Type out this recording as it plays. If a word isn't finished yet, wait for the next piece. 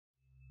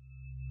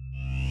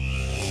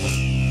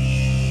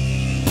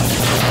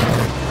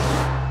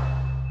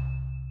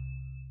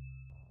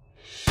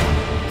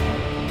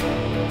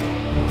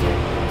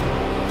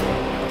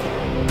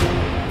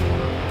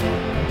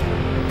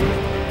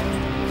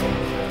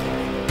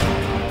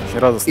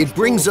It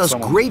brings us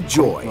great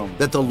joy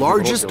that the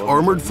largest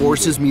armored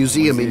forces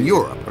museum in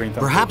Europe,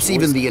 perhaps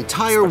even the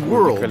entire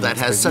world that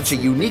has such a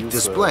unique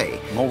display,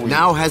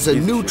 now has a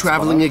new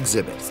traveling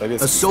exhibit,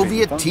 a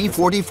Soviet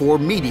T-44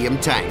 medium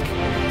tank.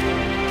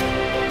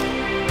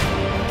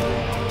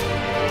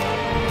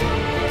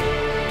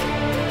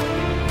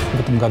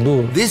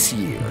 This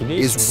year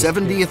is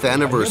 70th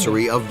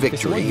anniversary of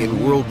victory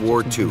in World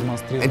War II,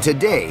 and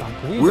today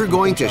we're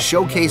going to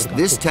showcase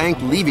this tank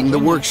leaving the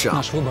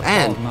workshop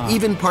and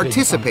even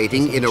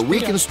participating in a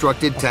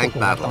reconstructed tank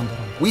battle.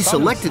 We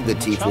selected the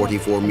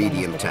T-44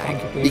 medium tank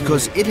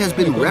because it has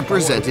been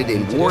represented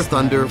in War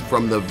Thunder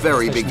from the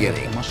very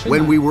beginning,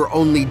 when we were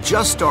only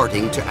just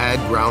starting to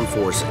add ground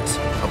forces.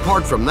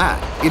 Apart from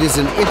that, it is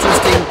an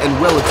interesting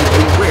and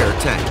relatively rare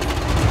tank.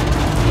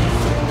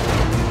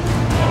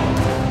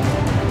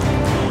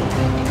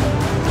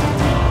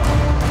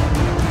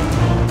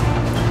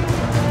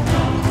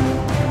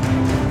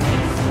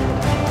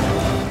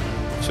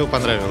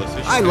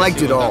 I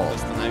liked it all.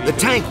 The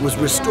tank was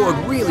restored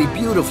really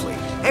beautifully.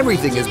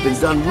 Everything has been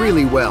done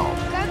really well.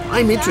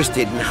 I'm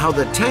interested in how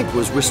the tank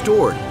was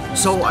restored,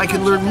 so I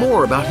can learn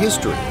more about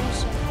history.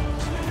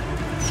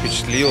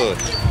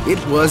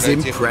 It was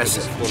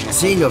impressive.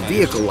 Seeing a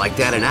vehicle like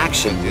that in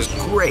action was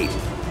great.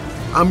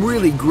 I'm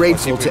really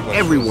grateful to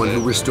everyone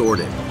who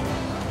restored it.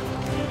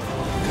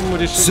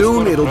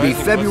 Soon it'll be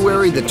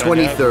February the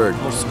 23rd,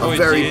 a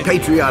very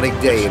patriotic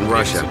day in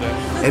Russia.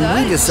 And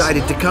we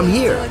decided to come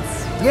here.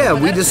 Yeah,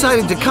 we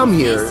decided to come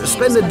here,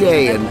 spend the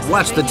day, and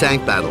watch the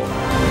tank battle.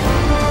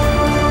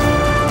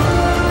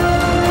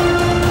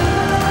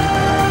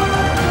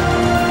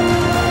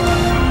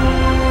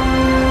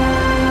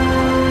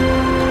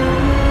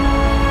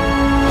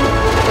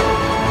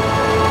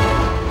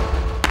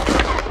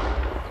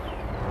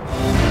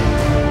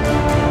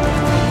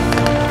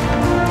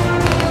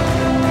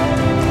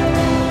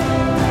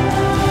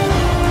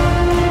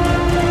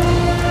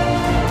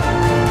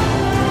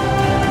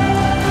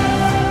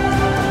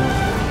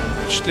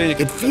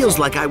 It feels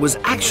like I was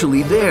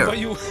actually there.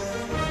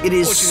 It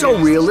is so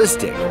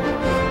realistic.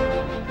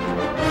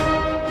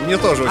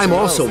 I'm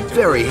also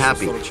very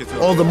happy,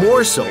 all the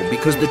more so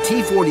because the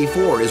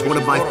T-44 is one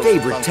of my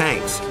favorite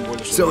tanks,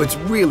 so it's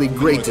really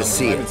great to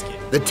see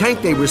it. The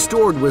tank they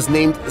restored was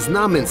named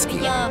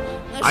Znamensky.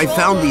 I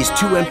found these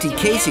two empty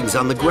casings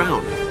on the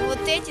ground.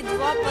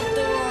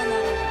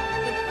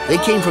 They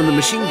came from the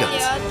machine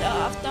guns.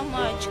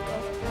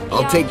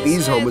 I'll take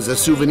these home as a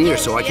souvenir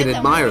so I can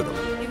admire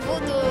them.